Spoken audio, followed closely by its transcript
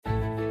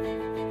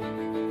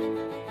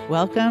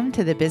Welcome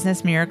to the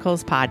Business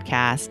Miracles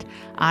Podcast.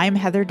 I'm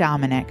Heather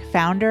Dominick,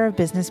 founder of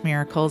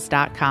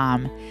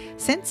BusinessMiracles.com.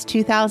 Since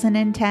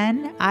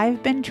 2010,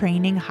 I've been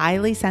training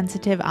highly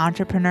sensitive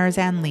entrepreneurs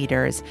and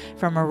leaders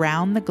from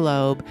around the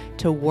globe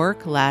to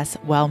work less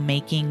while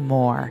making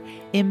more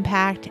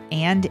impact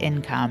and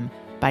income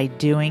by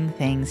doing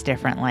things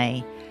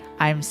differently.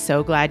 I'm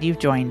so glad you've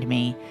joined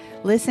me.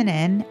 Listen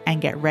in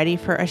and get ready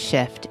for a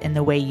shift in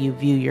the way you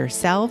view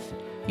yourself,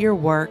 your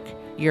work,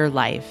 your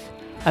life.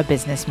 A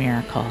Business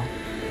Miracle.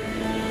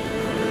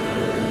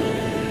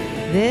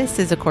 This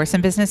is A Course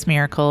in Business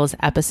Miracles,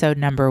 episode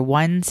number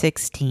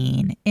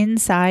 116,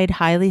 Inside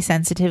Highly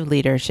Sensitive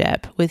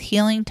Leadership with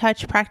Healing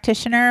Touch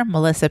practitioner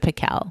Melissa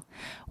Pickell.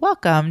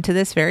 Welcome to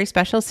this very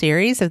special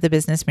series of the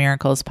Business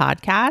Miracles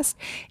podcast,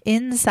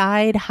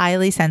 Inside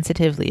Highly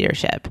Sensitive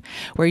Leadership,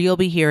 where you'll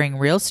be hearing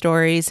real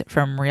stories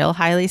from real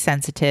highly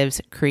sensitives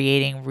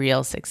creating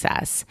real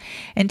success.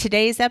 In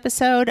today's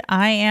episode,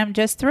 I am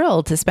just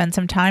thrilled to spend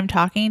some time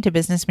talking to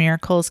Business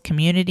Miracles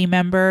community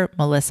member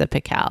Melissa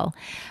Pickell.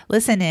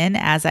 Listen in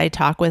as I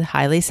talk with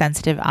highly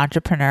sensitive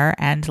entrepreneur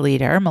and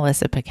leader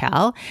Melissa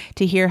Pickell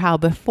to hear how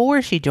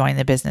before she joined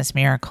the Business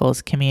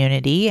Miracles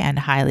community and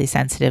highly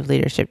sensitive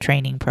leadership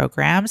training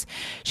programs,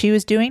 she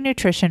was doing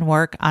nutrition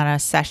work on a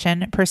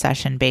session per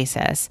session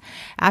basis.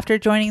 After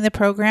joining the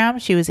program,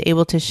 she was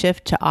able to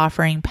shift to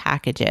offering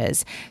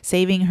packages,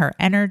 saving her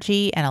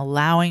energy and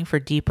allowing for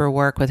deeper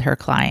work with her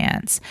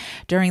clients.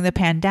 During the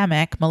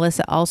pandemic,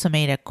 Melissa also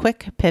made a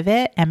quick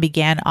pivot and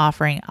began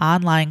offering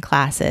online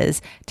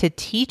classes to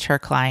teach her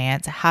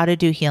clients how to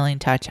do healing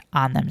touch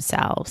on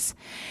themselves.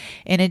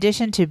 In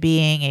addition to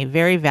being a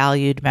very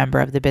valued member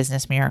of the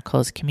Business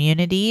Miracles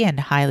community and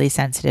highly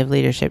sensitive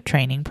leadership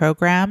training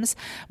programs,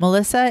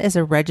 Melissa is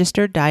a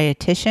registered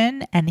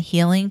dietitian and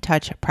healing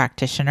touch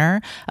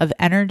practitioner of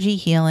energy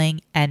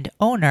healing and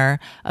owner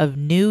of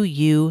New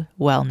You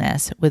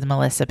Wellness with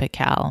Melissa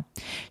Pickell.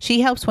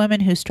 She helps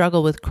women who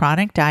struggle with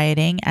chronic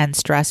dieting and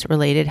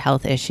stress-related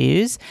health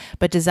issues,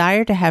 but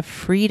desire to have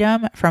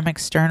freedom from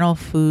external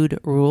food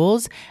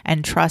rules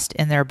and trust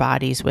in their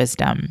body's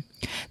wisdom.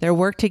 Their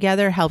work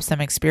together helps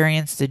them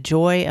experience the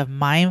joy of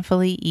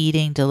mindfully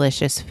eating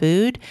delicious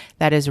food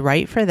that is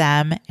right for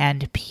them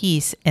and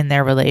peace in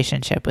their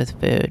relationship with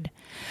food.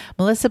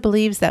 Melissa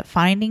believes that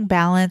finding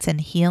balance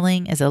and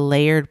healing is a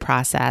layered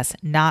process,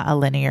 not a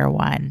linear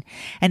one.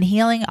 And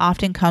healing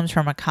often comes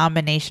from a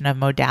combination of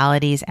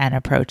modalities and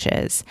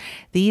approaches.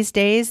 These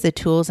days, the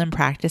tools and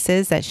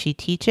practices that she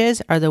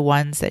teaches are the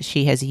ones that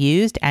she has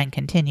used and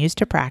continues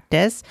to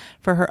practice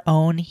for her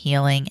own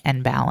healing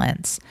and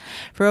balance.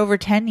 For over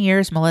 10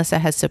 years, Melissa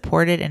has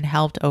supported and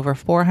helped over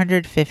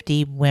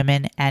 450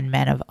 women and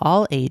men of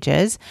all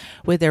ages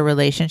with their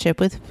relationship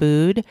with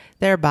food,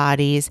 their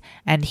bodies,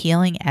 and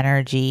healing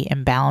energy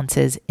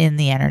imbalances in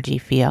the energy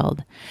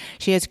field.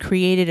 She has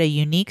created a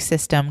unique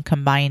system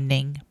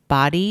combining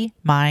body,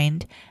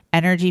 mind,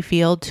 energy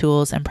field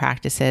tools and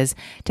practices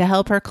to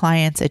help her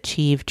clients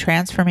achieve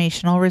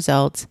transformational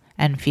results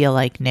and feel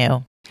like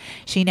new.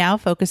 She now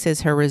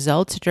focuses her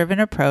results-driven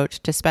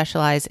approach to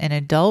specialize in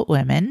adult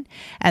women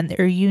and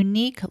their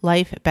unique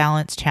life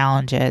balance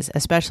challenges,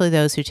 especially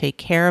those who take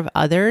care of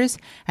others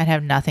and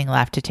have nothing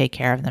left to take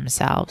care of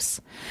themselves.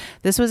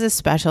 This was a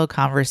special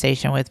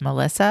conversation with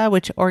Melissa,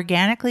 which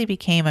organically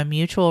became a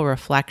mutual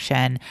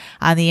reflection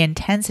on the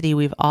intensity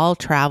we've all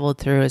traveled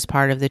through as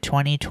part of the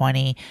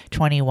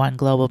 2020-21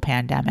 global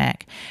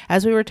pandemic.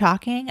 As we were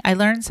talking, I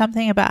learned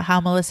something about how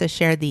Melissa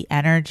shared the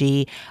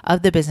energy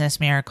of the Business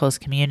Miracles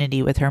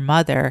community with her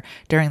mother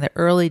during the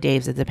early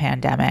days of the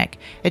pandemic.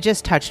 It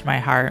just touched my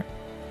heart.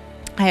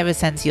 I have a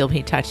sense you'll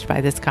be touched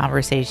by this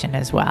conversation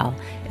as well.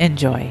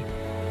 Enjoy.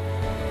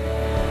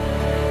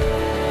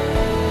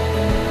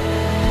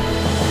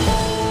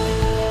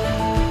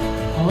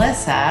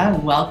 Melissa,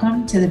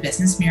 welcome to the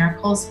Business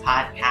Miracles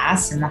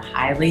podcast and the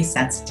Highly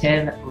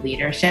Sensitive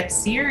Leadership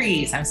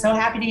series. I'm so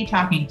happy to be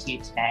talking to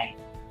you today.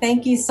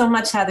 Thank you so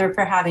much, Heather,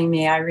 for having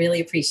me. I really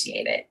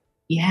appreciate it.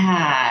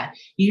 Yeah,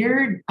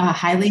 your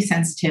highly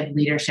sensitive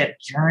leadership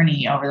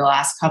journey over the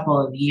last couple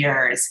of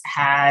years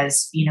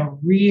has,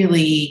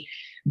 really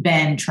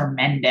been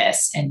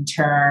tremendous in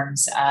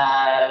terms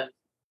of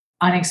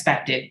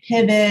unexpected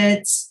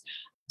pivots,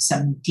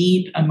 some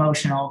deep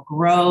emotional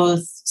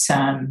growth,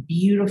 some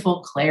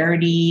beautiful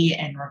clarity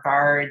in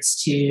regards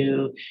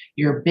to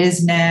your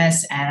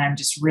business. And I'm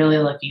just really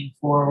looking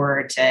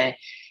forward to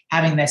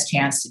having this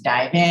chance to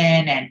dive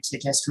in and to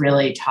just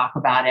really talk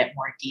about it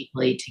more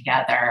deeply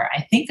together.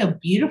 I think a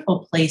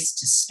beautiful place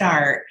to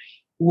start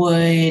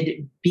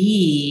would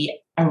be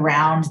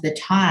around the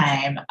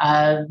time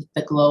of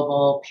the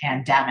global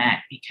pandemic,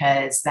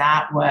 because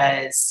that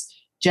was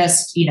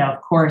just,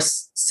 of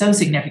course, so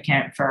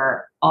significant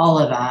for all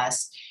of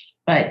us,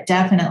 but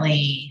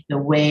definitely the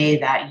way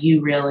that you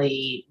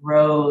really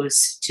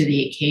rose to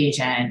the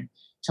occasion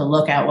to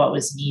look at what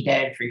was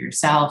needed for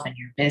yourself and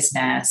your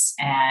business,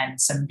 and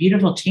some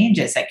beautiful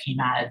changes that came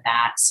out of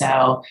that.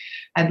 So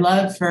I'd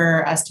love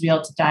for us to be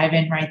able to dive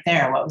in right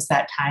there. What was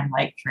that time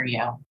like for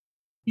you?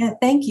 Yeah,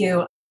 thank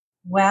you.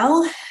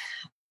 Well,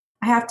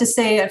 I have to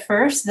say at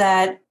first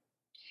that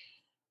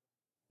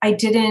I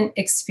didn't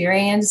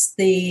experience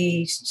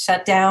the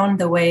shutdown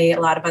the way a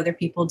lot of other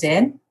people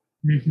did.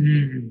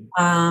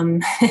 Mm-hmm.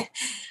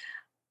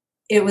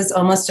 It was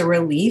almost a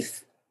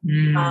relief.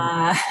 Mm-hmm.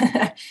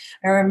 I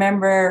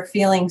remember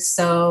feeling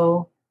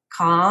so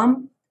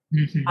calm,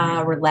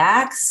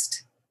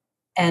 relaxed,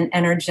 and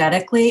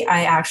energetically.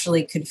 I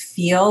actually could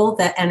feel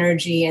the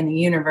energy in the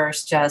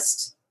universe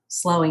just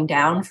slowing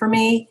down for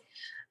me.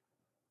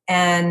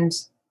 And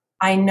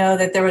I know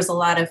that there was a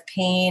lot of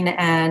pain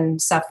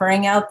and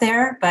suffering out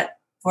there, but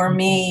for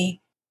me,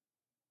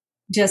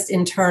 just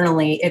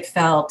internally, it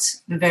felt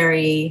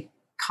very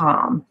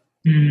calm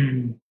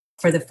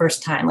for the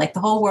first time. Like the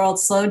whole world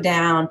slowed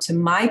down to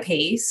my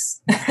pace.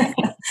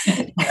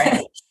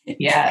 Right.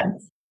 Yeah.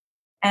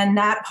 And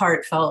that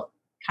part felt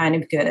kind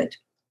of good.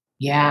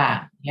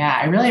 Yeah. Yeah.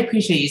 I really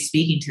appreciate you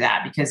speaking to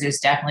that because there's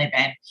definitely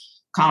been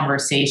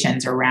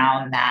conversations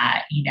around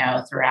that,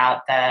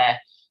 throughout the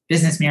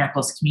Business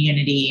Miracles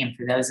community. And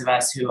for those of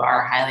us who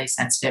are highly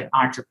sensitive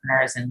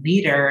entrepreneurs and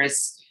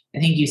leaders, I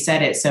think you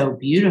said it so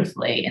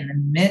beautifully. In the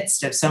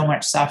midst of so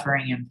much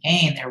suffering and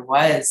pain, there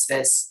was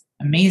this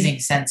amazing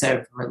sense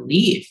of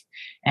relief.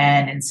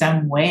 And in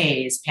some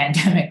ways,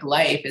 pandemic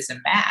life is a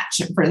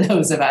match for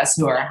those of us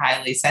who are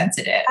highly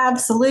sensitive.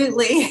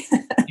 Absolutely.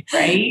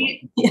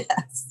 Right?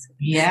 Yes.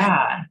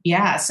 Yeah.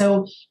 Yeah.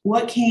 So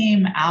what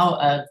came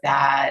out of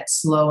that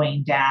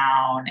slowing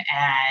down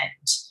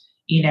and,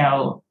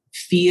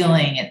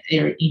 feeling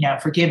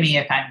it, forgive me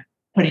if I'm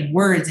putting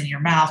words in your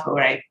mouth, but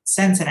what I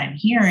sense that I'm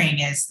hearing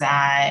is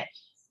that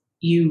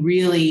you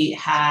really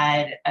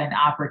had an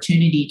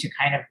opportunity to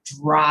kind of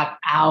drop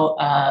out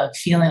of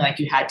feeling like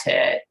you had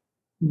to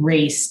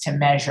race to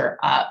measure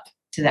up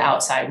to the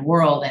outside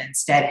world and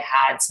instead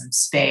had some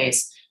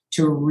space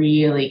to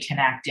really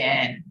connect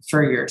in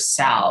for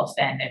yourself.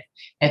 And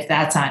if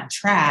that's on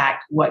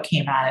track, what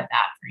came out of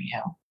that for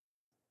you?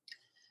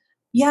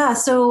 Yeah.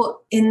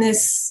 So in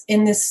this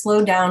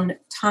slowdown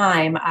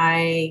time,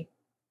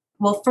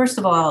 first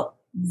of all,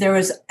 there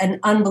was an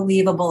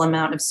unbelievable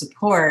amount of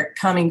support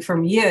coming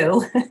from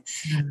you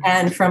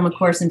and from A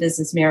Course in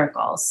Business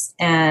Miracles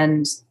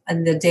and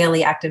the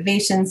daily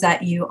activations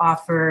that you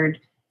offered.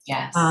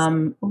 Yes.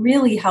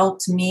 Really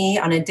helped me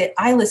on a day.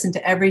 I listened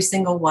to every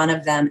single one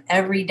of them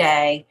every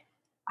day.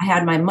 I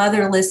had my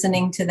mother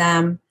listening to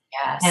them.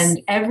 Yes.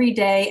 And every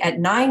day at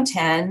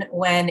 9:10,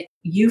 when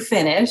you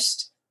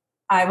finished,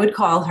 I would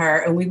call her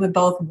and we would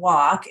both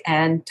walk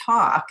and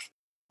talk.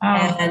 Oh,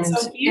 and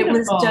so it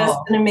was just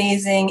an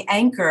amazing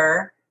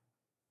anchor.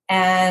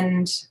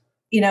 And,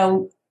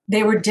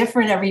 they were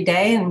different every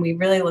day and we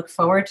really look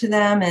forward to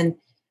them. And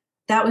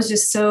that was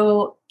just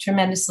so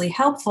tremendously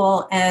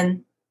helpful.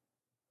 And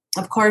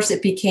of course,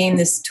 it became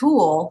this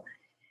tool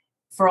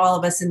for all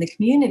of us in the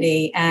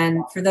community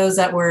and for those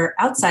that were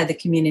outside the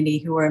community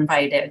who were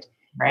invited.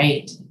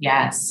 Right.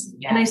 Yes.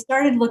 And I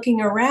started looking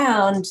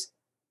around,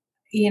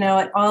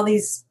 at all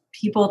these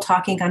people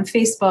talking on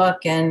Facebook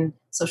and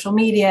social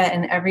media,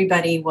 and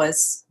everybody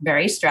was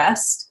very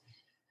stressed,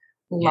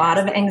 a lot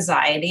of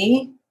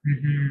anxiety,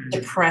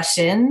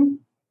 depression,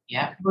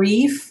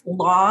 grief,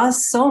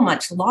 loss, so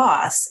much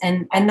loss,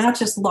 and not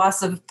just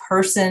loss of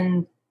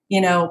person,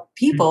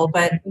 people,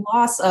 but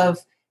loss of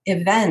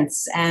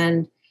events.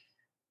 And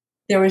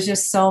there was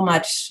just so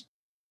much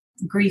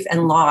grief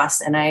and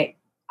loss. And I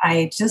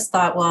just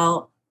thought,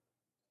 well,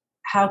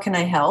 how can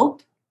I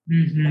help?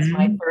 That's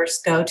my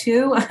first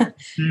go-to.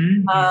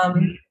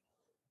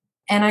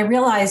 And I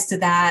realized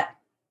that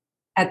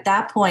at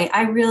that point,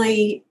 I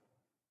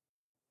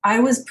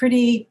was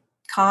pretty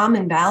calm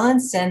and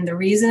balanced. And the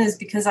reason is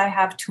because I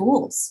have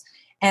tools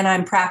and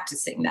I'm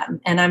practicing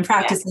them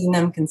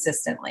them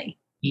consistently.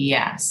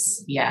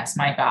 Yes. Yes.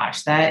 My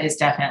gosh, that is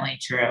definitely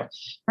true.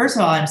 First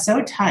of all, I'm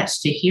so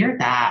touched to hear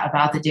that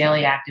about the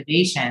daily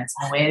activations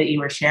and the way that you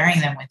were sharing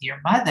them with your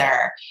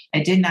mother.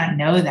 I did not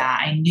know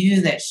that. I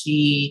knew that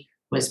she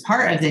was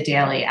part of the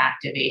daily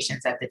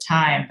activations at the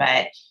time,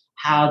 but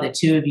how the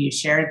two of you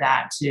shared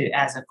that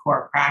as a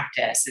core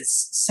practice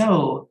is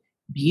so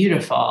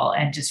beautiful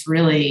and just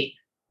really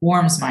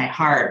warms my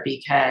heart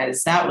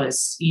because that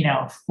was,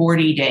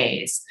 40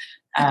 days.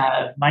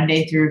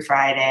 Monday through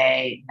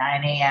Friday,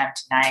 9 a.m.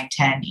 to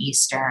 9:10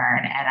 Eastern.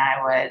 And I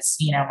was,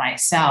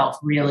 myself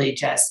really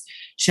just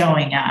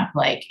showing up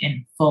like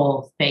in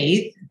full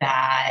faith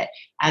that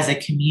as a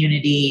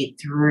community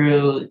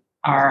through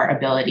our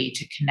ability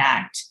to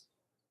connect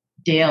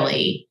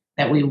daily,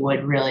 that we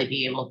would really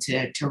be able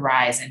to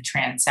rise and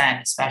transcend,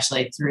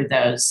 especially through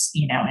those,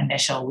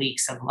 initial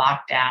weeks of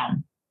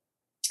lockdown.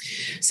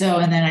 So,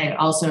 and then I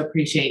also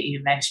appreciate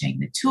you mentioning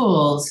the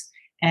tools.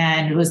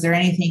 And was there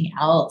anything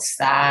else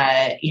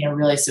that,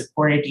 really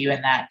supported you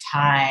in that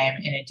time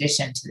in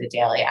addition to the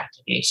daily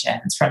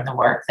activations from the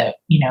work that,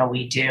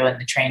 we do in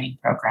the training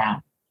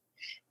program?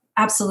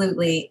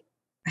 Absolutely.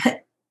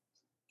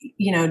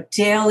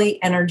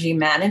 Daily energy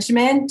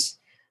management,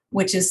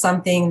 which is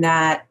something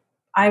that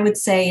I would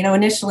say,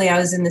 initially I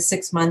was in the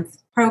 6-month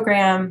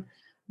program,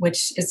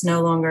 which is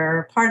no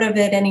longer part of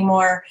it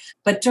anymore.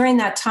 But during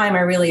that time, I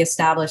really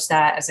established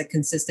that as a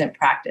consistent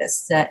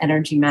practice, the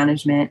energy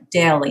management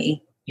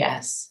daily.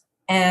 Yes.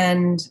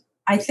 And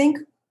I think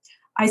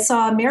I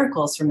saw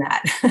miracles from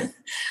that.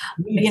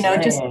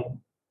 Just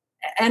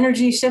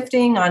energy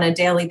shifting on a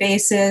daily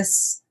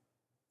basis,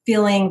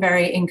 feeling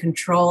very in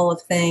control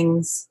of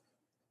things.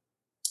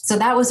 So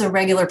that was a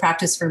regular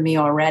practice for me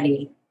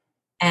already.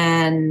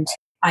 And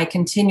I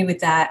continue with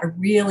that,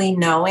 really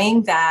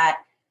knowing that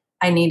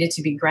I needed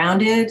to be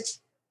grounded,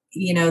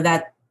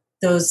 that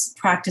those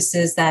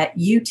practices that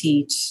you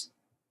teach,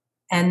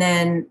 and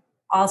then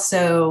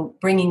also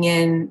bringing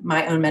in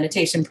my own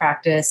meditation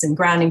practice and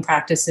grounding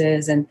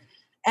practices and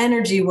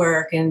energy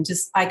work. And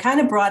just, I kind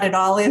of brought it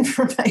all in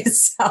for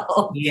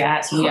myself.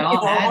 Yes, we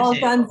all had all to.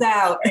 guns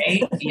out.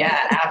 Right?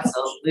 Yeah,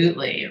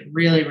 absolutely. It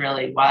really,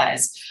 really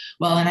was.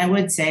 Well, and I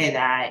would say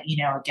that,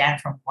 again,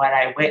 from what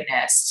I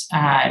witnessed,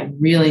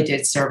 really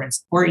did serve and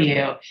support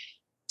you.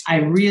 I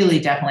really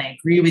definitely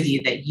agree with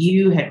you that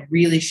you had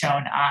really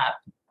shown up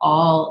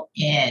all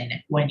in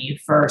when you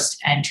first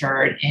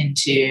entered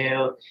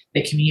into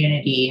the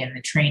community and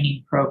the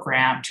training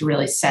program to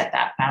really set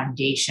that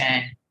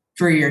foundation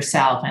for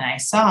yourself. And I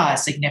saw a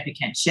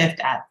significant shift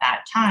at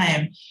that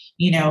time,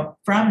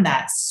 from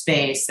that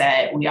space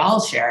that we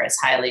all share as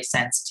highly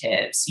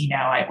sensitives,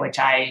 which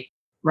I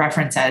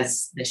reference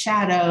as the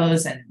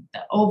shadows and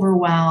the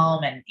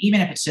overwhelm. And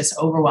even if it's just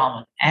overwhelm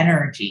with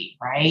energy,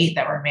 right,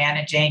 that we're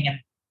managing. And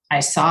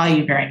I saw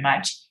you very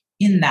much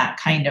in that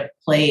kind of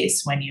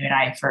place when you and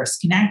I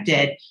first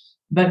connected,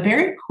 but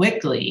very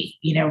quickly,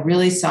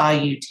 really saw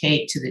you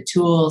take to the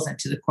tools and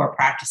to the core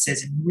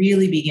practices and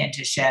really begin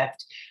to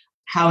shift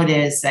how it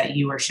is that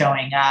you were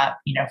showing up,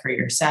 for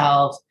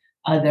yourself,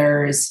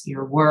 others,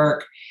 your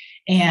work.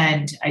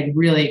 And I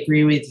really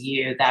agree with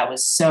you. That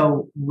was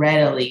so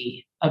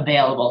readily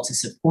available to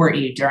support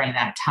you during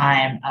that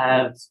time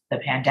of the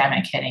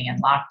pandemic hitting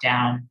and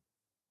lockdown.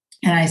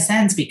 And I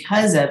sense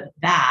because of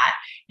that,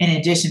 in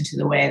addition to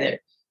the way that,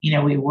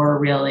 we were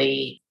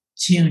really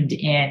tuned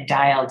in,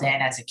 dialed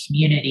in as a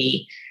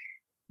community,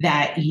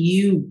 that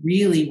you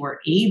really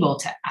were able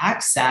to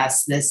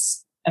access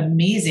this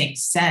amazing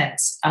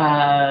sense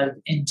of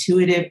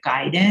intuitive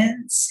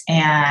guidance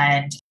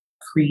and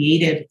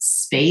creative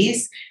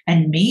space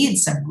and made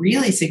some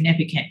really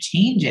significant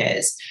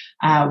changes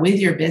with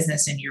your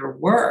business and your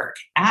work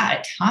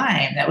at a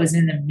time that was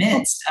in the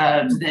midst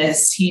of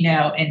this,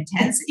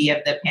 intensity of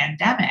the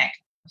pandemic.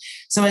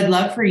 So I'd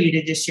love for you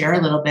to just share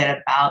a little bit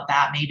about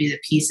that, maybe the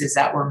pieces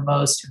that were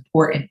most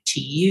important to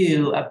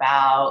you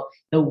about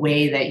the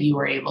way that you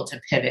were able to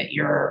pivot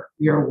your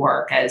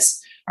work as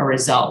a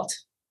result.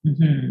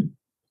 Mm-hmm.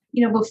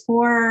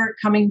 Before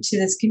coming to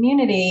this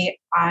community,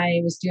 I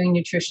was doing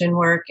nutrition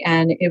work,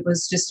 and it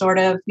was just sort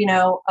of,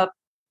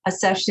 a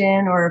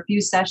session or a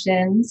few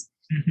sessions.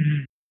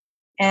 Mm-hmm.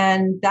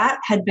 And that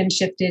had been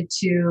shifted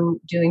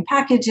to doing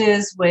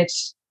packages, which,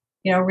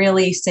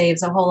 really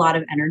saves a whole lot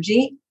of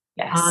energy.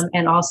 Yes.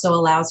 And also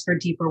allows for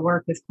deeper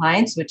work with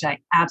clients, which I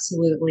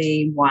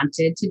absolutely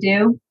wanted to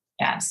do.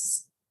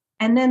 Yes.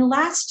 And then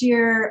last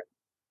year,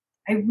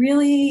 I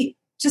really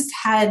just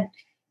I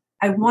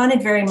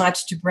wanted very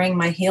much to bring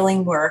my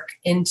healing work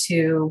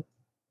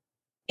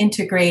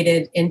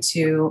integrated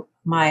into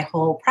my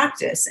whole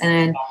practice.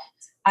 And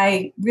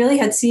I really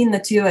had seen the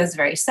two as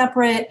very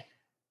separate.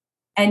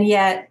 And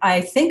yet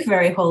I think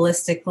very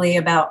holistically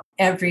about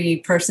every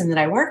person that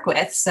I work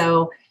with.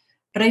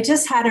 But I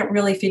just hadn't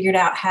really figured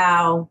out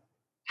how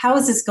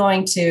is this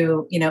going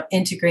to,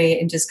 integrate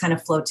and just kind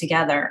of flow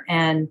together.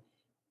 And,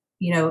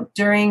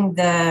 during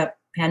the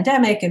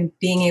pandemic and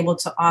being able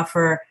to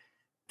offer,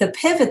 the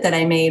pivot that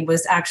I made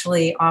was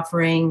actually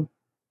offering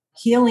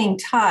healing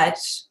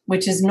touch,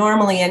 which is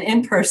normally an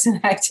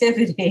in-person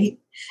activity.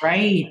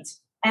 Right.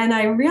 And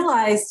I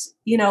realized,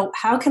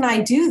 how can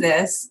I do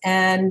this?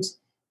 And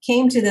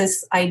came to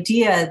this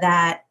idea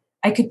that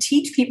I could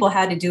teach people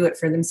how to do it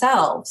for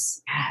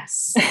themselves.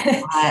 Yes.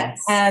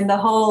 Yes. And the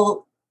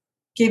whole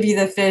give you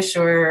the fish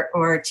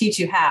or teach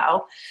you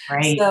how.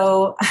 Right.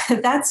 So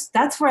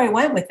that's where I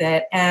went with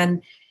it.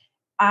 And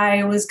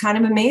I was kind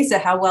of amazed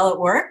at how well it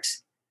worked.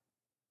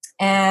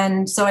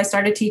 And so I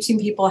started teaching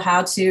people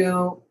how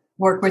to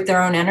work with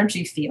their own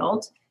energy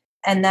field.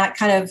 And that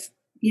kind of,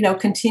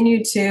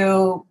 continued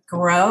to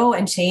grow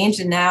and change.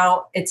 And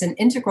now it's an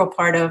integral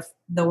part of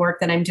the work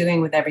that I'm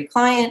doing with every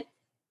client.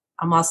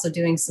 I'm also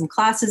doing some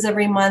classes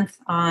every month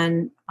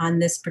on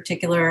this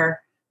particular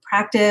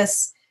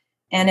practice.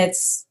 And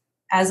it's,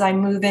 as I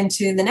move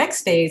into the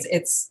next phase,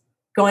 it's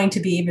going to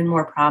be even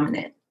more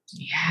prominent.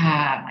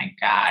 Yeah, my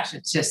gosh,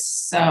 it's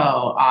just so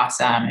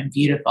awesome and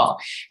beautiful.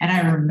 And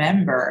I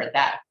remember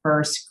that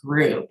first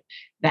group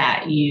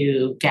that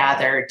you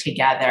gathered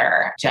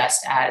together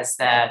just as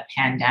the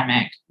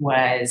pandemic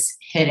was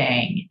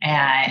hitting.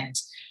 And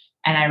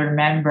I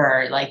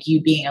remember like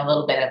you being a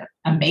little bit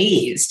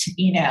amazed,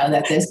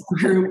 that this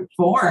group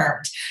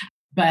formed.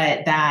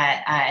 but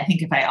that I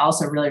think if I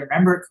also really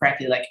remember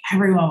correctly, like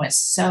everyone was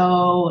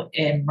so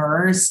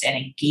immersed and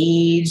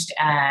engaged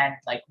and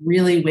like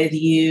really with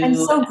you. And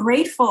so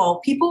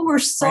grateful. People were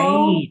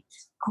so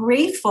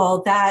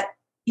grateful that,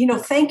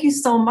 thank you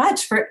so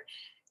much for,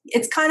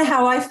 it's kind of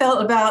how I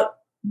felt about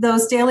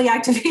those daily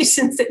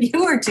activations that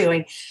you were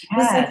doing. It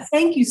was like,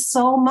 thank you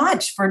so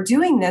much for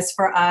doing this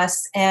for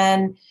us.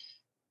 And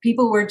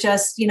people were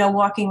just,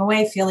 walking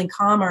away feeling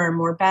calmer and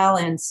more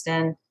balanced.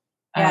 And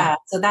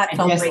so that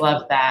felt great.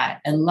 Love that.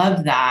 I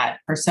love that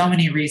for so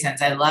many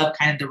reasons. I love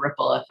kind of the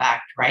ripple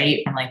effect,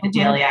 right? From like the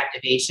daily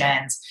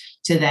activations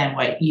to then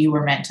what you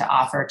were meant to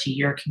offer to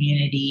your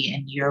community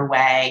in your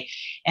way,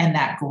 and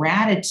that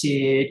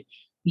gratitude,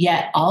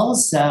 yet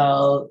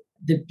also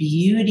the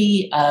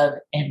beauty of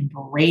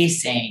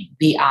embracing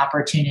the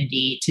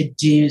opportunity to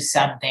do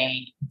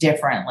something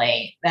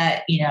differently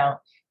that,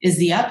 is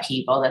the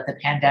upheaval that the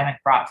pandemic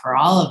brought for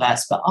all of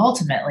us, but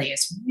ultimately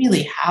it's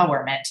really how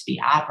we're meant to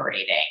be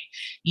operating,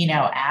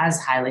 as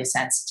highly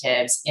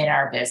sensitives in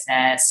our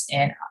business,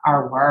 in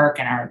our work,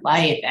 and our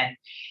life. And,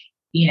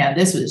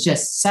 this was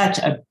just such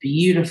a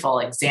beautiful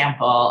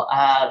example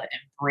of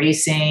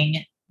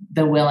embracing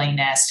the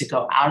willingness to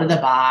go out of the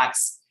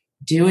box,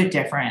 do it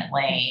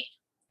differently.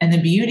 And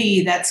the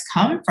beauty that's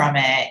come from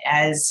it,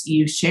 as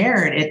you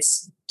shared,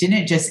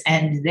 didn't just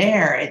end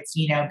there. It's,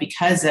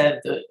 because of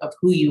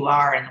who you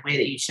are and the way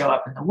that you show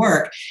up in the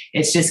work,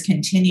 it's just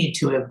continued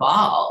to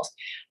evolve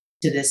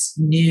to this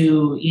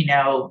new,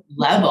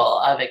 level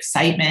of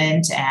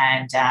excitement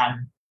and,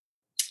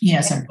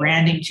 some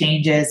branding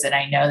changes that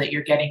I know that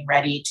you're getting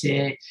ready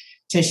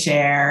to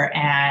share.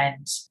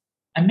 And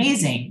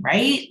amazing,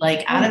 right?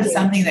 Like out of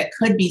something that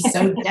could be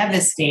so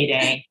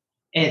devastating,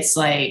 it's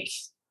like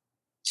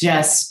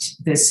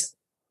just this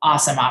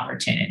awesome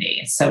opportunity.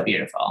 It's so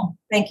beautiful.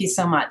 Thank you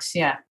so much.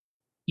 Yeah.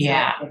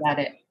 About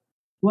it.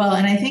 Well,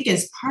 and I think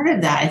as part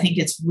of that, I think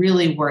it's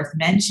really worth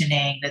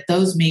mentioning that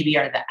those maybe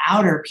are the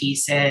outer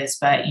pieces,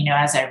 but,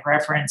 as I've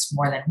referenced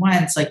more than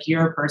once, like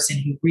you're a person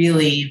who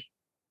really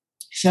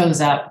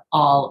shows up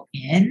all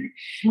in.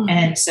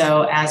 And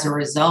so as a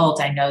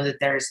result, I know that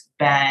there's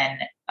been,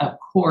 of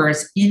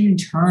course,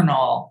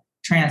 internal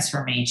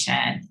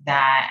transformation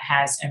that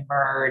has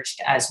emerged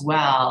as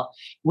well,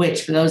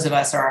 which for those of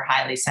us who are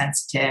highly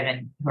sensitive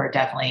and who are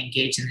definitely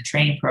engaged in the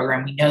training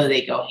program, we know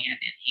they go hand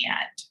in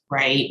hand,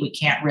 right? We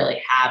can't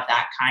really have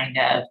that kind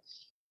of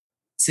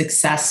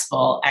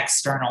successful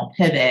external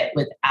pivot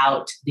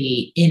without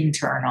the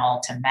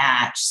internal to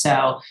match.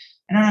 So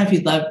I don't know if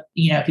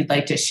if you'd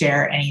like to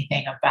share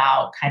anything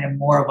about kind of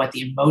more of what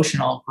the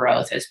emotional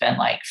growth has been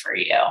like for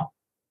you.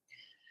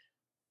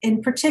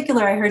 In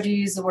particular, I heard you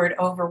use the word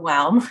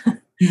overwhelm.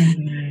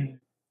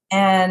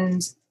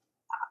 And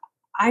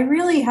I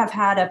really have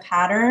had a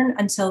pattern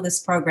until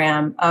this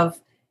program of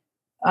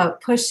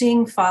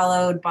pushing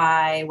followed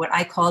by what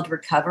I called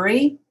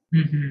recovery.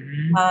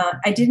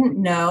 I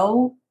didn't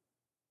know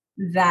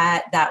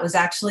that was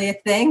actually a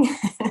thing.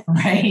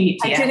 Right.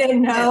 I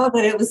didn't know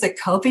that it was a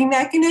coping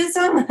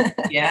mechanism.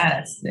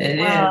 Yes, it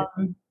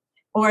is.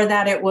 Or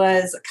that it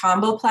was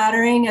combo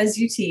plattering as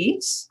you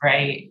teach.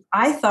 Right.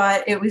 I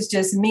thought it was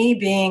just me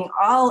being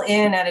all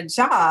in at a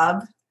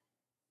job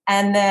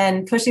and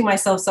then pushing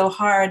myself so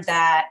hard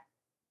that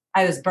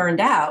I was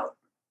burned out.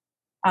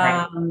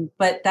 Right.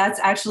 But that's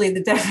actually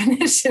the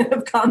definition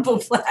of combo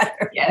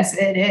platter. Yes,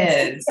 it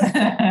is.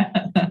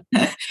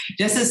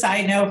 Just a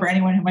side note for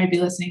anyone who might be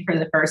listening for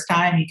the first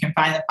time, you can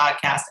find the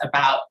podcast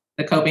about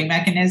the coping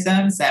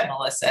mechanisms that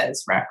Melissa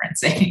is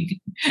referencing.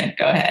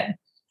 Go ahead.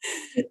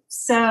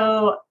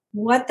 So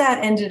what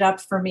that ended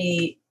up for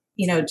me,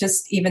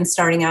 just even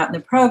starting out in the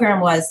program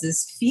was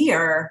this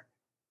fear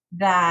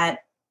that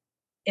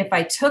if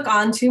I took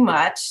on too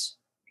much,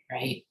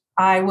 right,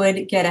 I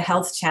would get a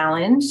health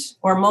challenge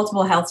or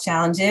multiple health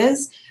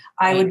challenges.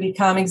 I would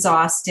become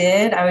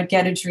exhausted. I would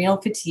get adrenal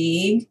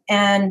fatigue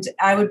and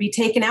I would be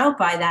taken out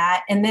by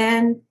that. And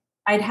then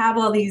I'd have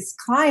all these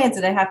clients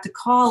that I have to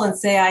call and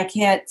say, I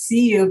can't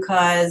see you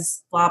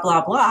because blah,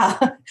 blah, blah.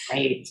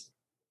 Right.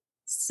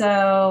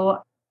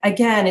 So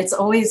again, it's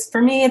always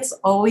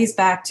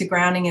back to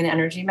grounding and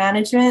energy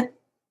management.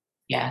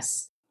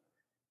 Yes.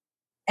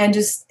 And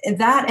just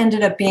that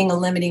ended up being a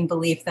limiting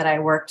belief that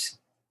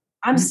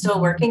I'm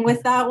still working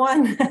with that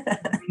one,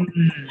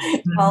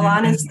 in all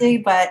honesty,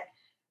 but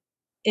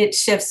it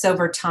shifts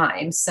over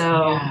time.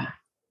 So,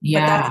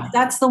 but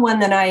that's the one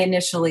that I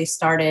initially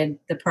started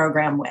the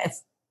program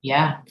with.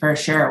 Yeah, for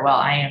sure. Well,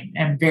 I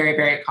am very,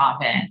 very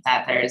confident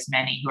that there's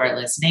many who are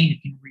listening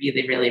who can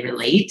really, really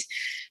relate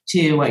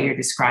to what you're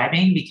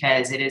describing,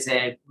 because it is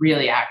a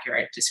really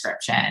accurate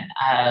description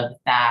of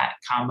that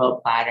combo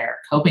platter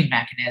coping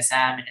mechanism,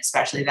 and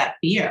especially that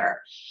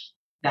fear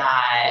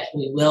that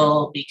we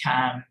will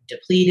become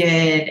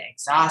depleted,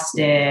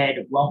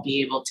 exhausted, won't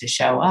be able to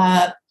show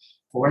up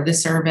for the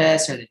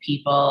service or the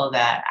people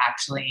that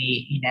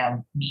actually,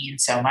 mean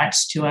so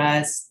much to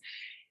us.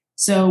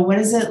 So what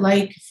is it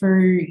like for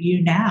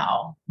you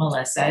now,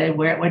 Melissa?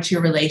 What's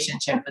your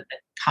relationship with the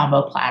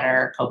combo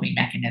platter coping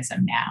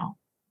mechanism now?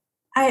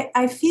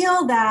 I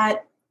feel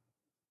that,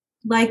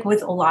 like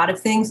with a lot of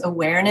things,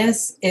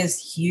 awareness is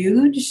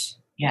huge.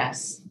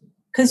 Yes.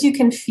 Because you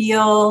can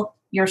feel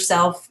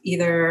yourself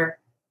either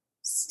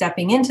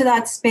stepping into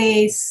that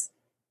space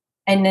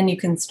and then you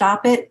can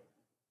stop it,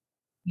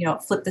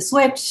 flip the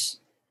switch.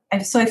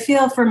 And so I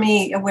feel for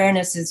me,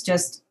 awareness is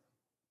just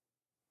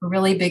a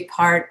really big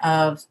part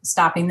of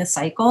stopping the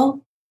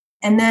cycle.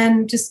 And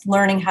then just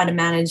learning how to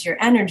manage your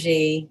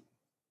energy,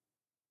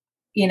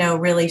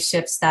 really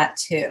shifts that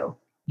too.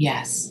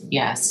 Yes,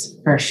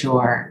 for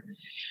sure.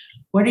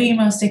 What are you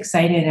most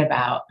excited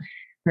about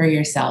for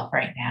yourself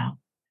right now?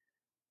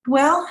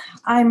 Well,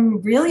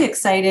 I'm really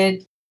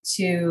excited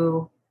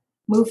to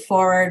move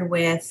forward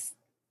with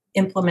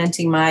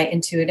implementing my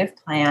intuitive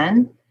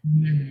plan.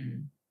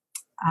 Mm.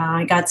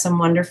 I got some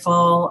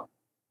wonderful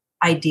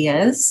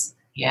ideas.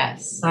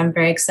 Yes. So I'm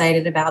very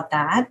excited about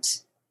that.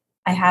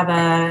 I have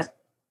a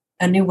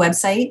new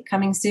website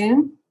coming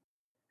soon.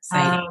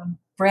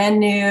 Brand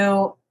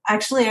new.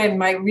 Actually, I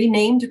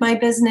renamed my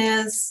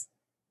business.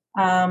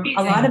 A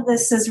lot of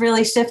this has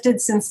really shifted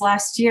since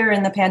last year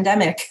in the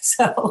pandemic.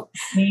 So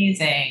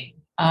amazing.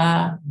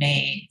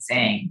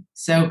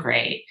 So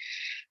great.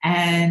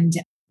 And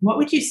what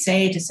would you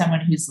say to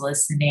someone who's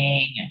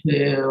listening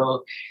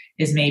who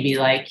is maybe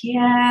like,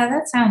 yeah,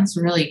 that sounds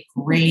really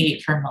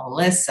great for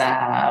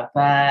Melissa,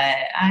 but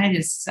I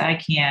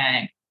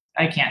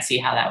can't see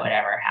how that would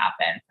ever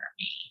happen for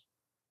me.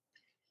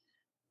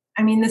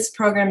 I mean, this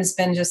program has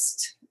been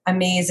just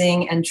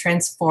amazing and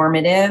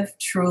transformative,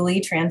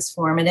 truly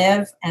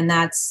transformative. And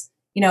that's,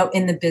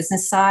 in the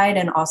business side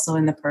and also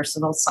in the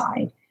personal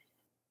side.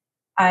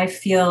 I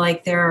feel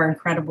like there are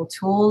incredible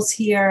tools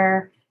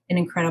here, an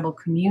incredible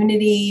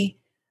community.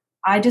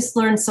 I just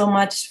learned so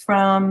much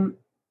from,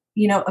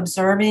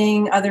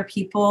 observing other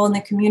people in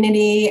the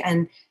community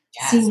and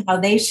seeing how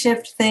they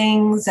shift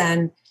things.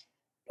 And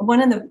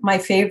one of my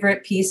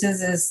favorite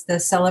pieces is the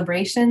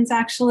celebrations,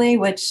 actually,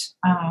 which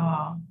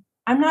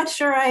I'm not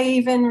sure I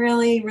even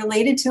really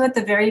related to at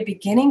the very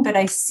beginning, but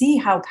I see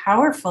how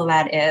powerful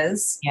that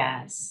is.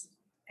 Yes.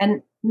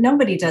 And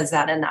nobody does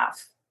that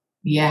enough.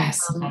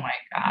 Yes. Oh my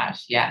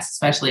gosh. Yes.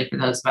 Especially for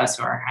those of us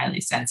who are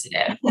highly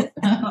sensitive.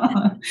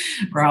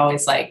 We're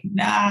always like,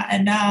 not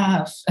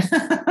enough.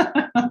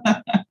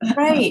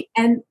 Right.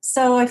 And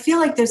so I feel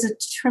like there's a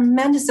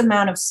tremendous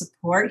amount of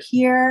support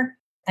here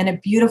and a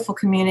beautiful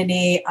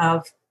community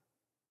of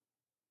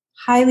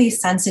highly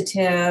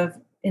sensitive,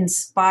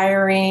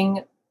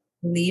 inspiring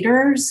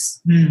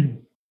leaders. Mm.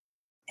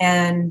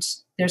 And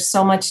there's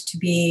so much to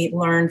be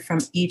learned from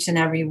each and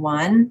every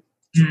one.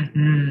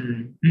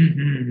 Mm-hmm.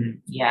 Mm-hmm.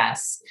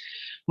 Yes.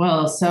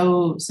 Well,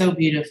 so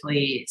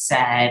beautifully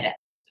said.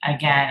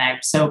 Again,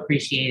 I've so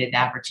appreciated the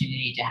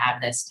opportunity to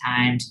have this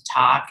time to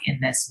talk in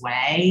this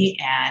way.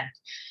 And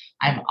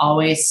I'm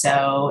always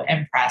so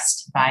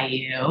impressed by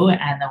you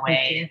and the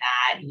way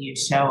that you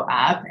show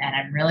up. And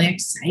I'm really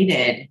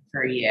excited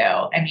for you.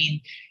 I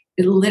mean,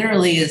 it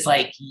literally is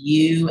like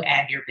you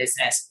and your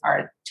business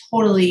are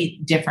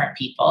totally different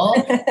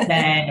people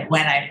than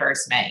when I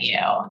first met you.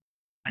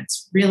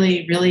 It's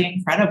really, really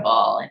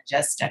incredible in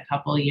just a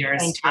couple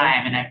years'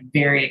 time. And I'm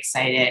very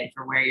excited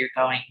for where you're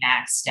going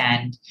next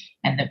and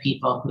the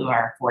people who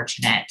are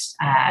fortunate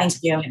to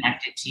be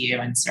connected to you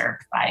and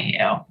served by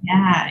you.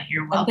 Yeah,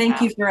 you're welcome. And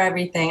thank you for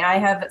everything. I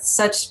have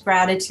such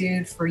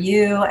gratitude for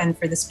you and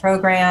for this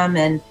program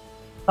and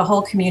the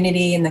whole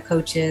community and the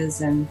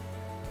coaches and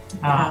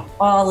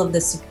all of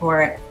the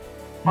support.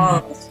 All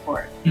of the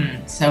support.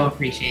 So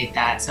appreciate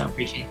that.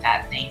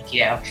 Thank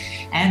you.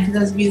 And for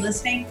those of you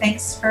listening,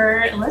 thanks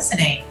for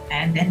listening.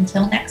 And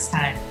until next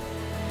time.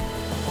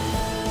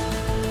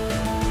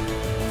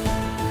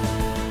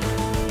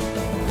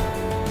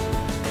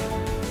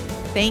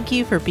 Thank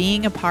you for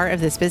being a part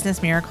of this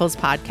Business Miracles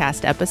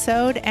podcast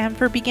episode and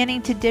for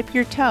beginning to dip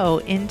your toe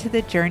into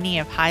the journey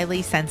of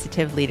highly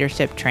sensitive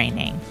leadership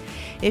training.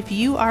 If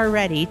you are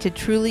ready to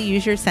truly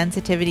use your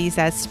sensitivities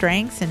as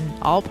strengths in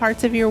all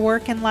parts of your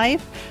work and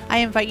life, I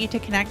invite you to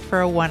connect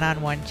for a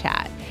one-on-one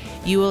chat.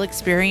 You will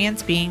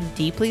experience being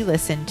deeply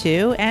listened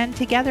to, and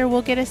together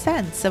we'll get a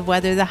sense of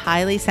whether the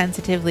highly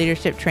sensitive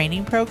leadership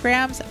training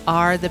programs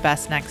are the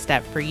best next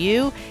step for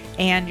you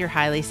and your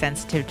highly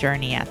sensitive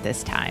journey at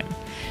this time.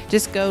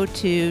 Just go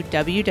to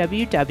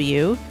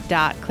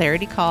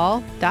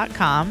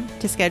www.claritycall.com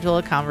to schedule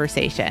a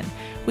conversation.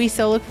 We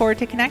so look forward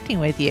to connecting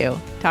with you.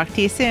 Talk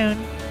to you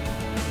soon.